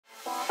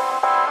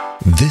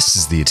This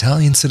is the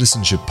Italian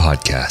Citizenship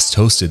Podcast,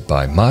 hosted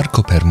by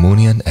Marco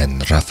Permunian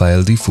and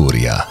Rafael Di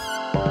Furia.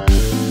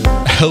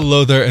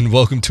 Hello there, and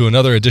welcome to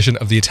another edition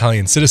of the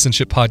Italian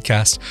Citizenship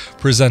Podcast,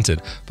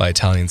 presented by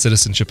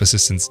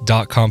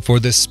ItaliancitizenshipAssistance.com for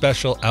this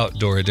special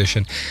outdoor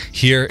edition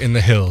here in the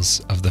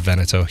hills of the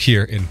Veneto,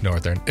 here in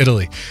northern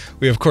Italy.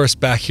 We, of course,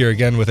 back here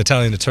again with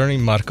Italian attorney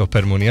Marco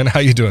Permunian. How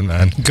you doing,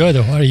 man? Good,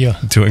 how are you?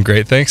 Doing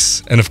great,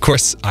 thanks. And of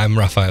course, I'm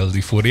Rafael Di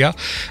Furia,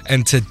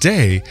 and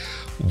today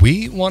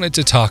we wanted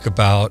to talk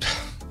about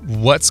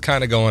what's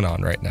kind of going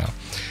on right now.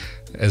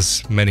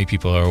 As many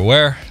people are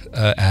aware,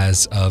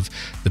 as of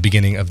the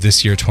beginning of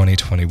this year,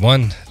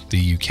 2021,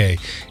 the UK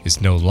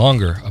is no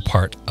longer a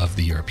part of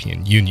the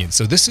European Union.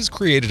 So this has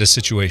created a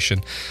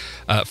situation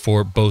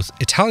for both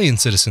Italian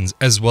citizens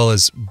as well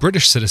as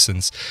British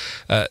citizens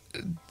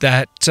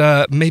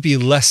that may be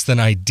less than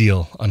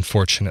ideal,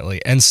 unfortunately.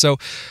 And so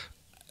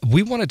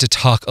we wanted to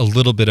talk a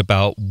little bit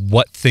about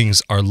what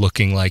things are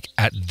looking like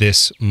at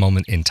this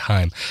moment in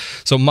time.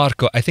 So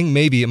Marco, I think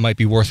maybe it might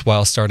be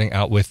worthwhile starting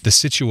out with the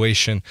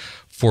situation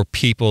for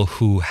people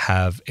who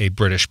have a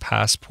British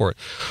passport.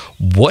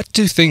 What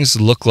do things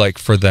look like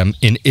for them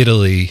in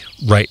Italy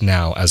right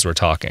now as we're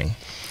talking?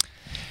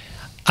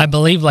 I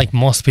believe, like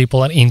most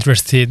people are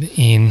interested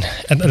in,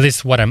 at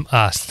least what I'm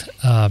asked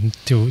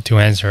to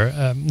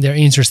answer, they're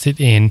interested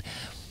in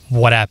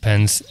what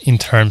happens in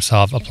terms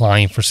of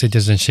applying for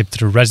citizenship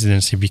through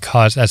residency,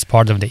 because as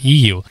part of the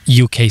EU,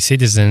 UK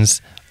citizens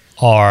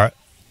are,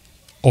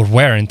 or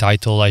were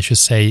entitled, I should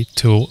say,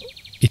 to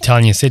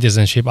Italian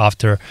citizenship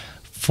after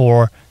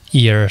 4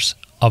 years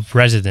of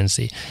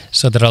residency.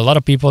 So there are a lot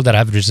of people that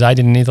have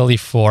resided in Italy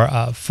for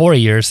 4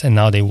 years, and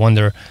now they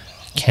wonder,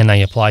 can I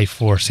apply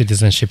for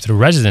citizenship through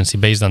residency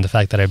based on the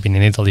fact that I've been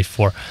in Italy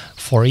for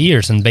 4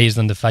 years and based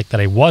on the fact that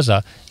I was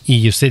a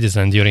EU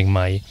citizen during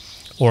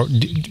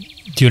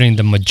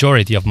the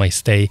majority of my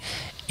stay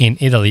in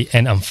Italy.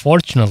 And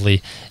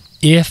unfortunately,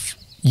 if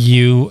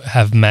you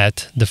have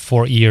met the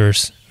 4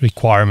 years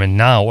requirement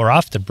now or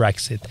after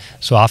Brexit,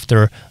 so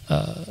after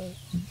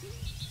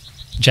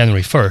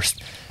January 1st,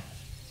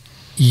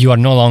 you are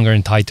no longer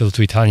entitled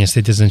to Italian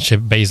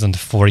citizenship based on the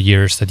 4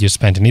 years that you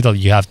spent in Italy.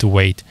 You have to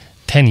wait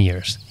 10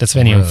 years. That's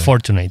very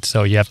unfortunate.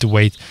 So you have to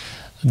wait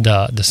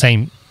the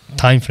same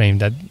time frame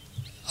that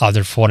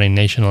other foreign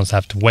nationals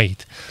have to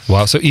wait.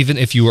 Wow. So even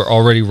if you were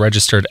already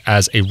registered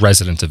as a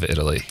resident of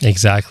Italy.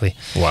 Exactly.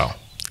 Wow.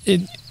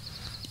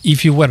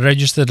 If you were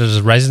registered as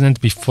a resident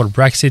before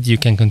Brexit, you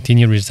can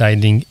continue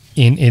residing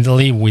in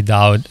Italy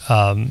without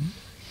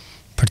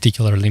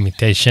particular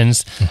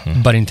limitations.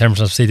 Mm-hmm. But in terms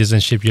of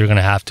citizenship, you're going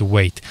to have to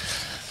wait.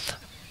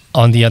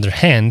 On the other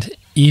hand,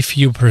 if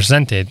you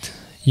presented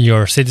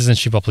your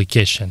citizenship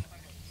application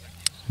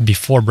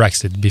before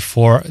Brexit,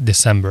 before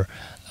December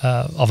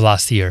of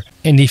last year,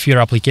 and if your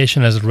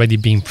application has already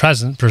been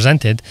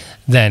presented,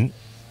 then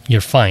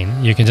you're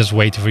fine. You can just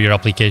wait for your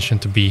application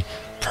to be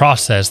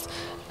processed.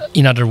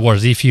 In other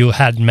words, if you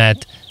had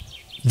met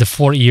the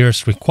 4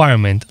 years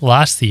requirement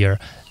last year,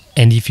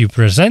 and if you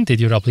presented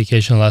your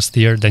application last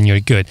year, then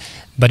you're good.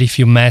 But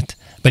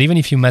even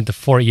if you met the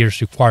 4 years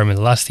requirement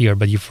last year,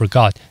 but you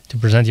forgot to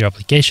present your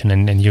application,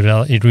 and you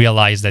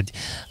realize that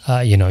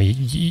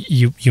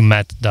you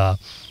met the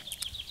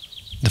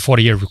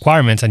 4-year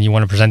requirements and you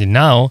want to present it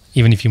now,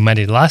 even if you met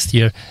it last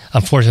year,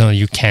 unfortunately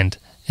you can't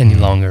any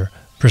longer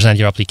present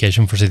your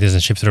application for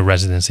citizenship through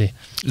residency.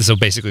 So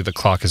basically the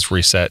clock is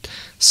reset,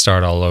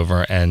 start all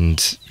over,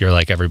 and you're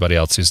like everybody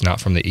else who's not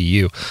from the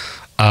EU.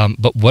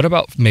 But what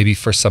about maybe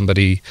for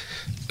somebody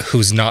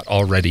who's not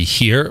already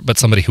here, but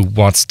somebody who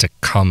wants to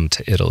come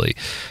to Italy?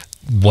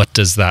 What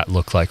does that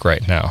look like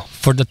right now?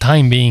 For the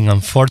time being,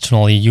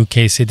 unfortunately,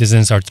 UK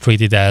citizens are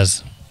treated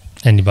as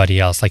anybody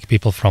else, like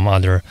people from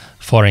other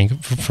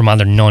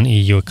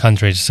non-EU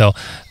countries. So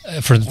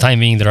for the time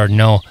being, there are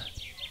no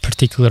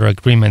particular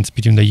agreements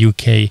between the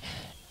UK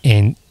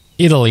and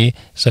Italy.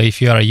 So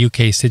if you are a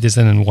UK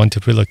citizen and want to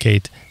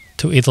relocate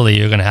to Italy,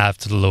 you're going to have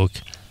to look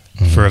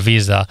for a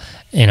visa.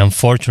 And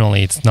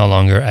unfortunately, it's no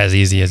longer as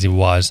easy as it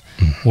was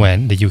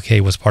when the UK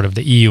was part of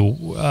the EU,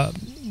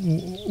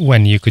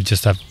 when you could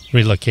just have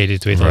relocated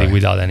to Italy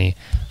without any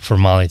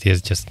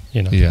formalities, just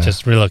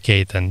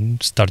relocate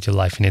and start your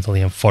life in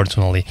Italy.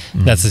 Unfortunately,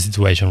 that's the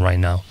situation right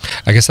now.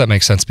 I guess that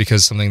makes sense,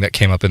 because something that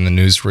came up in the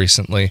news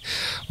recently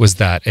was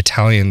that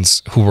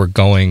Italians who were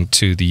going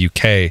to the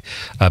UK,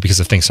 because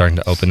of things starting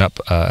to open up,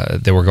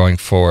 they were going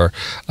for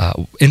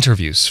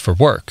interviews for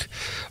work.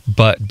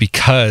 But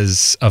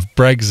because of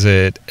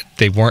Brexit,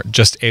 they weren't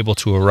just able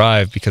to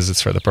arrive because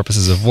it's for the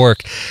purposes of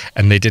work,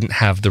 and they didn't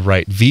have the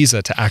right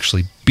visa to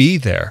actually be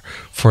there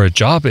for a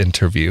job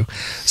interview.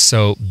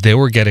 So they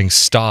were getting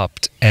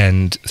stopped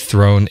and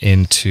thrown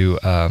into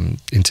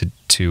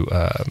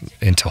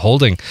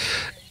holding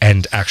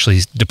and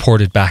actually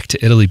deported back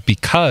to Italy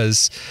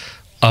because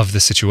of the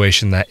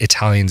situation that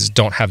Italians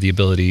don't have the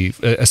ability,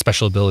 a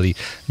special ability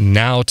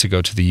now to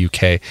go to the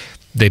UK.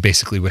 They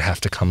basically would have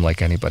to come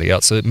like anybody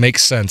else. So it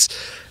makes sense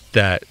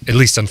that, at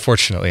least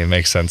unfortunately, it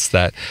makes sense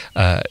that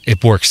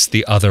it works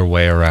the other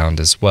way around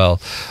as well.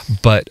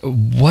 But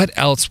what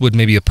else would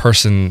maybe a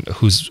person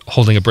who's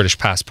holding a British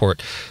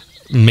passport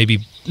maybe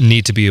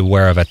need to be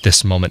aware of at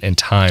this moment in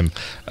time,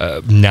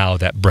 now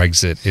that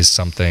Brexit is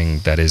something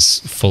that is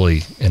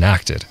fully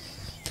enacted?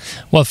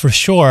 Well, for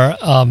sure,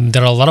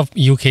 there are a lot of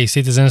UK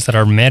citizens that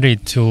are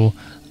married to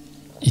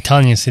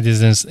Italian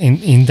citizens.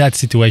 In that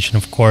situation,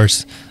 of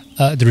course,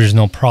 there is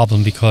no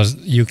problem, because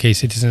UK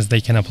citizens,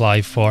 they can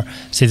apply for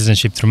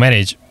citizenship through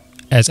marriage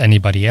as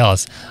anybody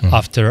else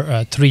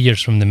after 3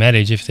 years from the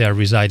marriage if they are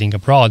residing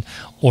abroad,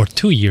 or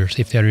 2 years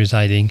if they are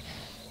residing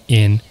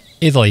in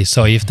Italy.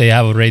 So if they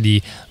have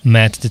already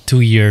met the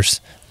 2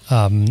 years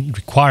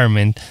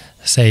requirement,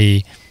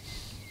 say,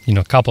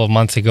 a couple of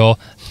months ago,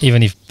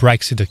 even if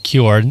Brexit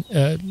occurred,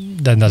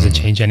 that doesn't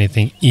change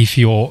anything. If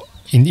your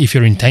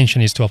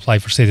intention is to apply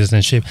for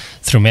citizenship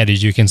through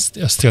marriage, you can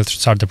still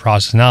start the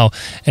process now.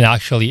 And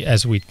actually,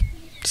 as we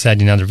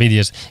said in other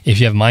videos, if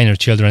you have minor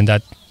children,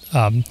 that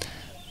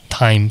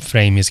time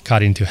frame is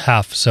cut into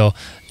half. So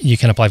you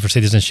can apply for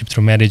citizenship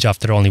through marriage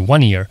after only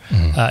 1 year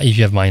if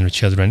you have minor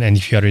children, and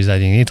if you are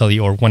residing in Italy,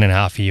 or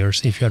 1.5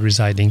 years if you are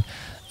residing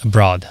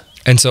abroad.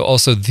 And so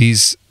also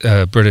these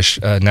British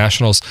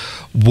nationals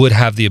would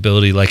have the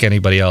ability, like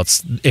anybody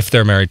else, if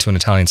they're married to an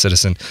Italian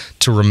citizen,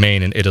 to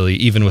remain in Italy,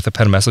 even with a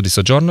permesso di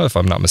soggiorno, if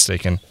I'm not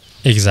mistaken.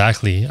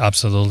 Exactly,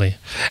 absolutely.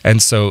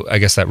 And so I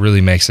guess that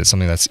really makes it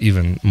something that's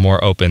even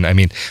more open. I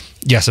mean,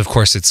 yes, of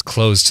course, it's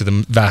closed to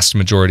the vast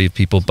majority of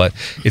people, but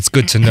it's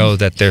good to know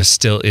that there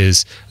still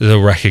is the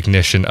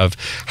recognition of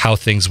how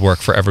things work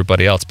for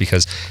everybody else,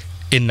 because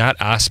in that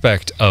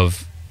aspect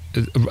of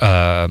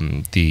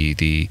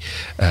the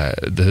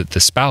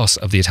spouse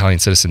of the Italian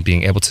citizen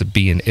being able to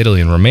be in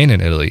Italy and remain in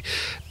Italy,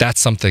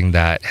 that's something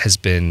that has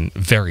been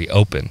very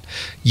open.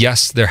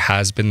 Yes, there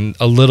has been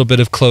a little bit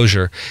of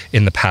closure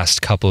in the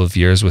past couple of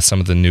years with some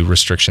of the new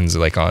restrictions,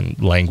 like on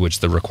language,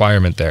 the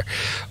requirement there.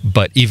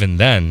 But even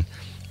then,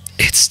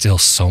 it's still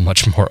so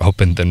much more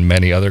open than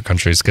many other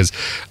countries, because,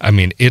 I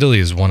mean, Italy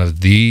is one of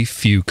the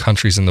few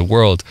countries in the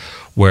world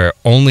where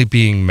only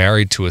being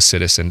married to a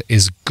citizen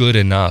is good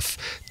enough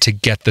to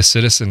get the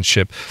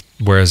citizenship,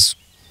 whereas,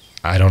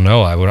 I don't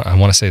know, I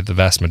want to say the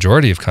vast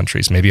majority of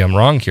countries, maybe I'm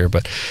wrong here,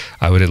 but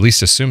I would at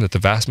least assume that the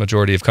vast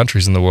majority of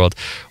countries in the world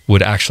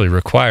would actually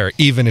require,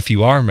 even if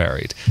you are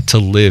married, to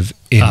live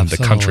in the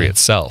country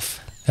itself.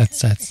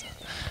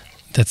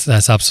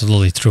 That's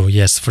absolutely true.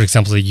 Yes, for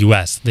example, the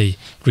US, they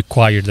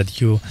require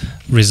that you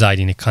reside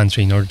in a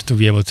country in order to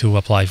be able to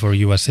apply for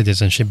US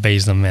citizenship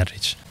based on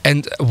marriage.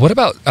 And what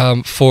about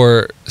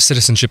for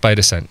citizenship by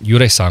descent,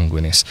 iure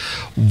sanguinis?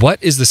 What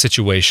is the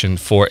situation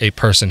for a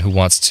person who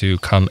wants to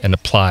come and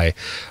apply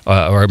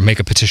or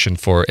make a petition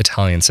for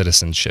Italian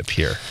citizenship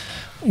here?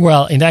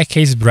 Well, in that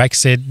case,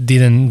 Brexit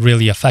didn't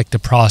really affect the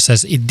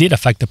process. It did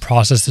affect the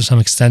process to some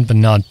extent, but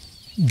not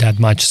that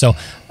much. So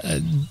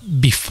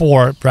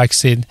before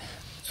Brexit,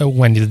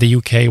 when the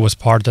UK was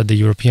part of the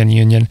European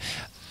Union,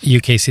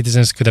 UK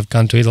citizens could have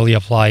gone to Italy,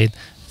 apply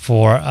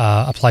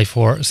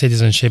for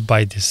citizenship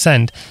by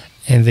descent,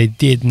 and they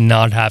did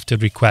not have to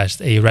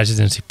request a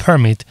residency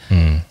permit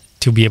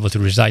to be able to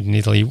reside in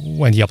Italy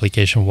when the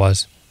application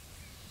was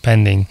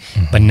pending.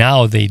 But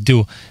now they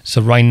do.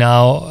 So right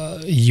now,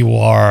 you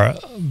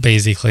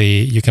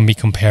can be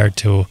compared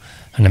to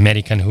an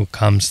American who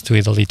comes to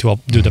Italy to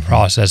do the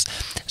process.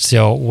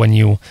 So when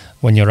you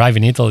arrive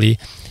in Italy,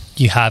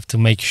 you have to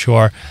make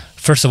sure,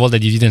 first of all,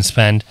 that you didn't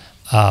spend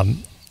a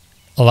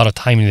lot of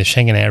time in the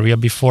Schengen area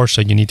before,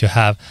 so you need to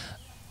have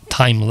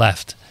time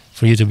left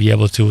for you to be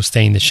able to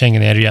stay in the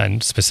Schengen area,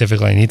 and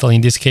specifically in Italy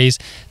in this case,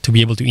 to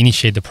be able to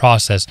initiate the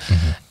process.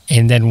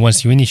 And then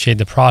once you initiate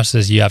the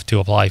process, you have to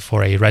apply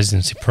for a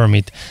residency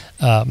permit,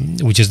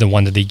 which is the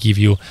one that they give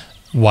you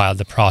while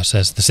the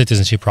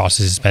citizenship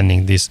process is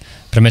pending, this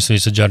permesso di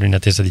soggiorno in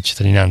attesa di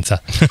cittadinanza.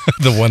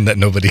 The one that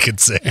nobody could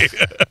say.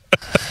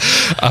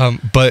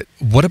 But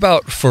what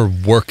about for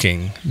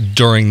working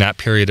during that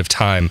period of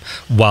time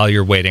while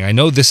you're waiting? I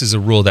know this is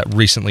a rule that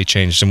recently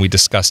changed, and we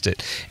discussed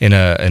it in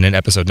an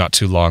episode not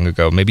too long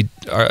ago. Maybe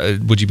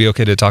would you be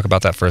okay to talk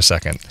about that for a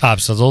second?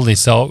 Absolutely.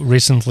 So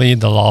recently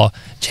the law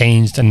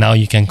changed, and now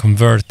you can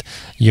convert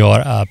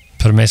your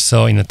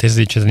permesso in attesa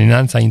di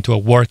cittadinanza into a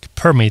work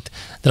permit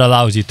that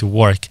allows you to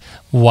work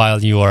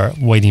while you are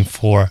waiting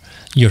for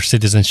your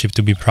citizenship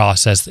to be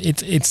processed.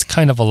 It's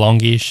kind of a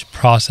longish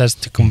process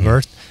to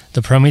convert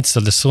the permit, so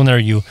the sooner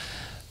you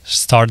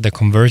start the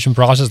conversion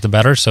process, the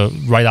better. So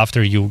right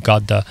after you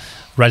got the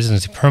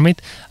residency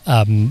permit,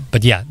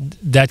 but yeah,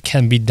 that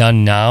can be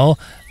done now,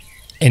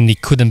 and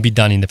it couldn't be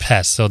done in the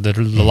past. So the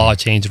law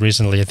changed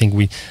recently. I think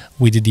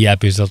we did the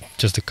episode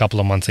just a couple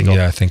of months ago.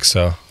 Yeah, I think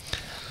so.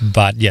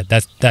 But yeah,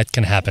 that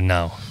can happen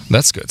now.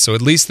 That's good. So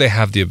at least they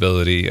have the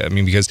ability. I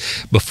mean, because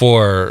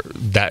before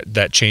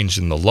that changed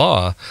in the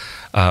law,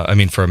 I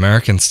mean, for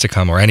Americans to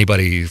come, or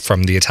anybody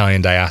from the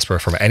Italian diaspora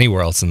from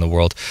anywhere else in the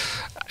world,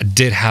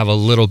 did have a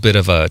little bit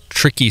of a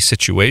tricky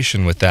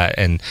situation with that.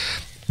 And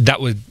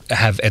that would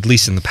have, at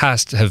least in the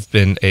past, have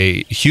been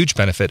a huge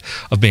benefit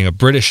of being a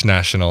British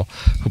national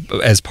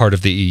as part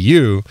of the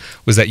EU,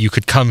 was that you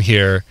could come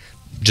here,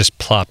 just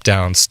plop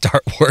down,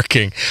 start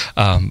working.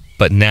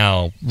 But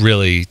now,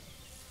 really,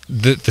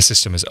 the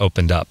system is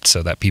opened up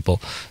so that people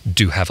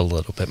do have a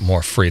little bit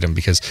more freedom,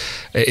 because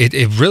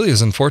it really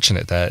is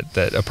unfortunate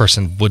that a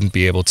person wouldn't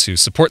be able to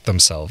support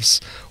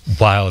themselves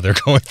while they're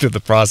going through the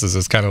process.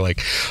 It's kind of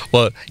like,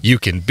 well, you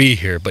can be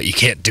here, but you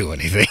can't do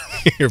anything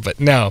here. But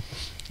now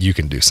you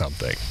can do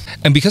something.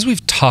 And because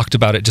we've talked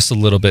about it just a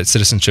little bit,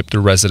 citizenship through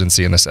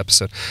residency in this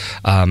episode,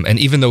 and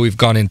even though we've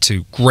gone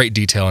into great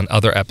detail in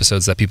other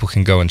episodes that people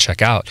can go and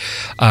check out,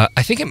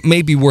 I think it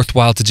may be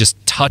worthwhile to just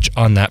touch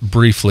on that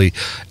briefly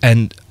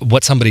and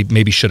what somebody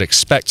maybe should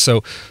expect.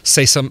 So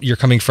say you're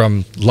coming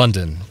from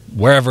London,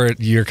 wherever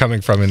you're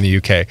coming from in the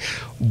UK,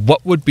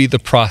 what would be the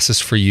process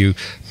for you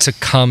to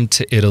come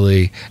to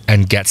Italy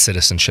and get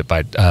citizenship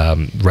by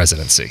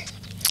residency?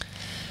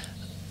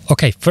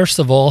 Okay, first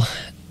of all,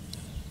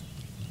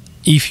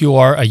 if you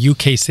are a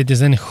UK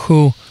citizen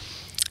who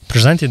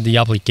presented the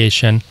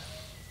application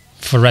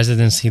for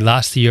residency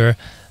last year,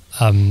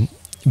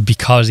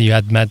 because you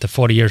had met the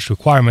 40 years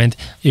requirement,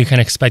 you can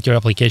expect your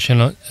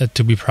application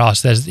to be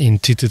processed in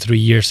 2 to 3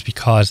 years,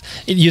 because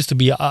it used to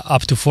be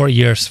up to 4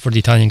 years for the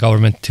Italian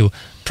government to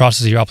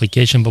process your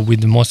application, but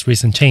with the most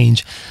recent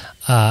change,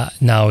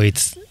 now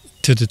it's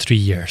 2 to 3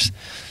 years.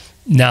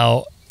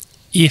 Now,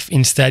 if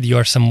instead you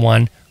are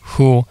someone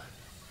who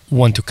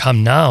want to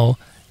come now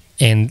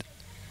and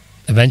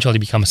eventually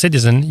become a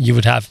citizen, you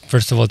would have,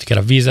 first of all, to get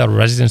a visa or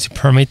residency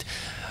permit,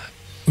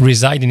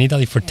 reside in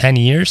Italy for 10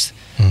 years.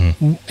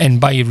 Mm-hmm. And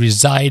by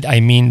reside, I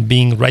mean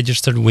being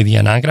registered with the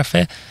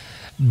anagrafe,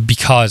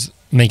 because,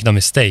 make no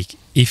mistake,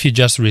 if you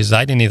just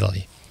reside in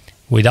Italy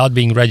without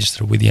being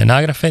registered with the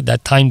anagrafe,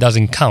 that time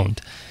doesn't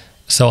count.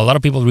 So a lot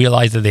of people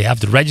realize that they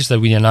have to register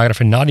with the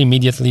anagrafe not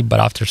immediately,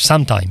 but after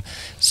some time.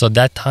 So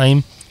that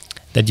time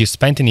that you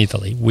spent in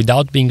Italy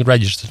without being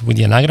registered with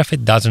the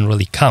anagrafe doesn't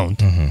really count.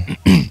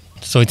 Mm-hmm.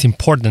 So it's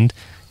important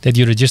that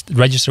you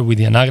register with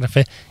the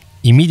anagrafe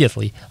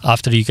immediately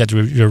after you get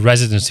your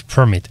residency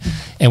permit.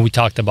 And we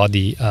talked about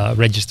the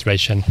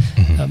registration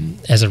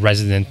as a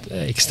resident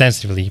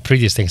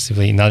pretty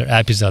extensively in other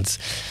episodes.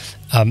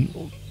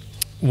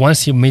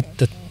 Once you meet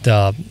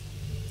the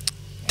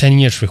 10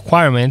 years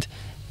requirement,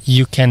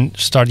 you can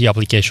start the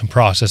application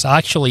process.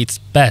 Actually, it's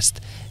best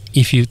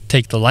if you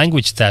take the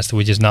language test,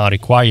 which is now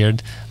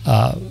required,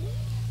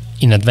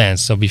 in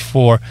advance, so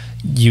before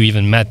you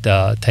even met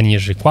the 10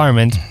 years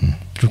requirement,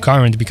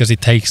 because it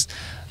takes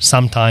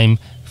some time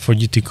for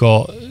you to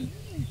go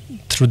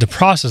through the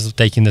process of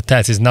taking the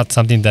test. It's not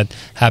something that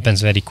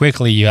happens very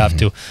quickly. You have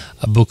to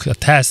book a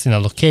test in a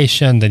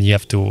location, then you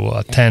have to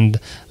attend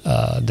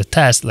the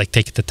test, like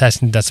take the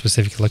test in that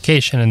specific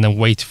location, and then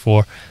wait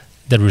for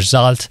the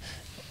result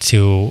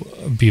to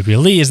be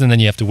released, and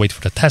then you have to wait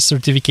for the test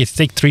certificate. It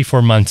takes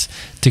 3-4 months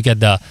to get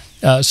the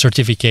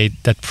certificate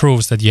that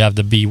proves that you have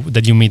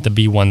that you meet the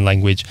B1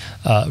 language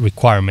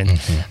requirement.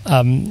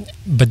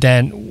 But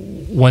then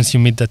once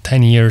you meet the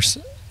 10 years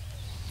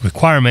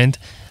requirement,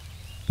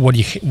 what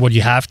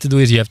you have to do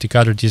is you have to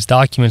gather these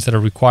documents that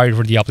are required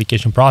for the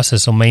application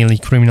process. So mainly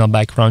criminal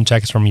background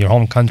checks from your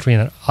home country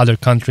and other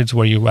countries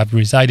where you have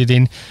resided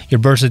in, your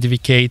birth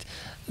certificate,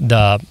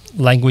 the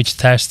language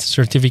test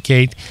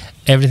certificate.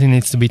 Everything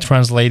needs to be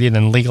translated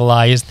and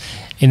legalized,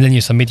 and then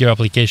you submit your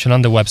application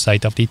on the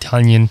website of the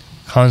Italian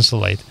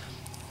consulate.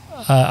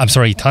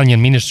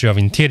 Italian Ministry of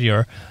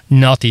Interior,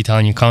 not the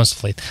Italian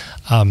consulate.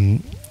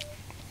 And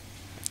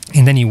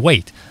then you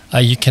wait.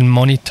 You can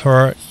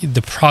monitor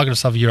the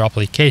progress of your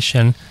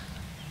application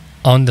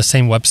on the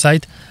same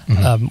website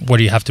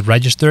where you have to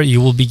register. You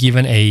will be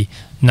given a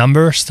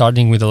number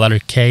starting with the letter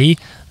K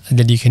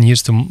that you can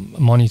use to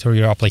monitor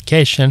your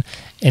application.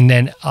 And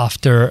then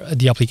after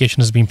the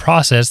application has been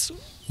processed,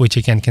 which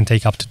again can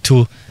take up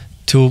to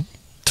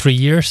 2-3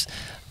 years,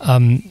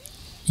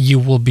 you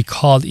will be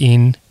called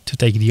in to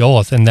take the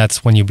oath, and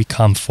that's when you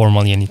become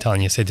formally an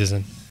Italian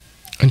citizen.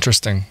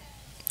 Interesting.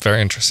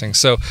 Very interesting.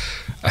 So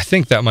I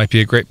think that might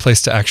be a great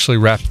place to actually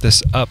wrap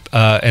this up.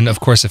 And of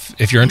course,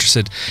 if you're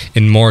interested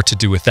in more to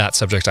do with that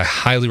subject, I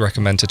highly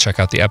recommend to check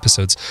out the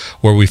episodes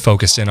where we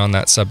focused in on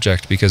that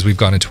subject, because we've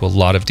gone into a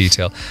lot of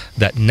detail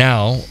that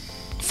now,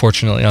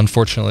 unfortunately, I don't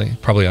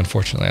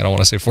want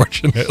to say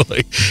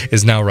fortunately,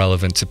 is now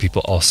relevant to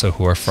people also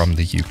who are from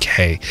the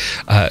UK.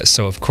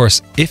 So of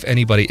course, if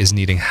anybody is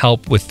needing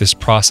help with this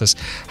process,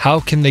 how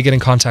can they get in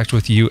contact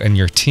with you and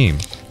your team?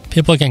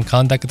 People can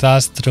contact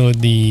us through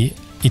the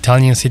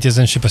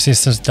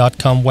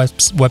ItalianCitizenshipassistance.com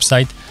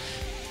website,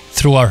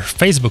 through our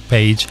Facebook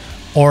page,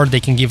 or they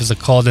can give us a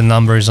call. The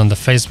number is on the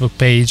Facebook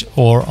page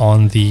or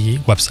on the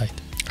website.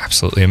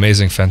 Absolutely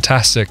amazing,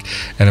 fantastic.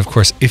 And of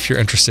course, if you're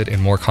interested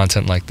in more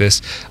content like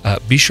this,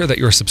 be sure that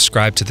you're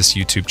subscribed to this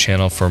YouTube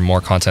channel for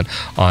more content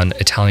on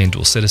Italian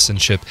dual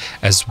citizenship,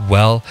 as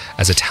well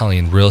as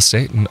Italian real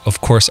estate. And of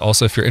course,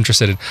 also, if you're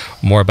interested in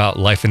more about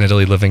life in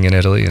Italy, living in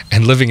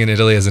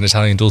Italy as an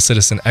Italian dual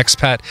citizen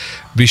expat,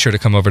 be sure to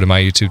come over to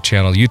my YouTube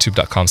channel,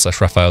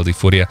 youtube.com/Rafael Di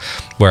Furia,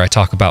 where I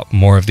talk about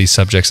more of these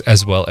subjects,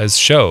 as well as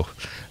show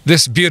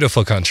this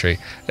beautiful country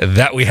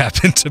that we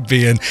happen to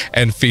be in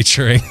and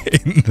featuring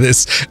in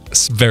this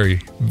very,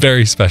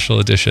 very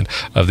special edition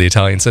of the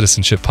Italian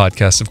Citizenship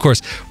Podcast. Of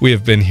course, we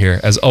have been here,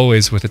 as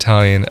always, with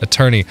Italian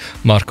attorney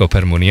Marco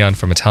Permunian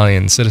from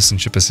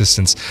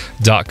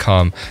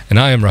Italiancitizenship.com, and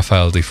I am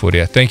Rafael Di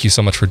Furia. Thank you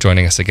so much for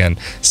joining us again.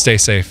 Stay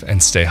safe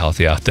and stay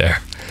healthy out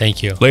there.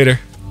 Thank you. Later.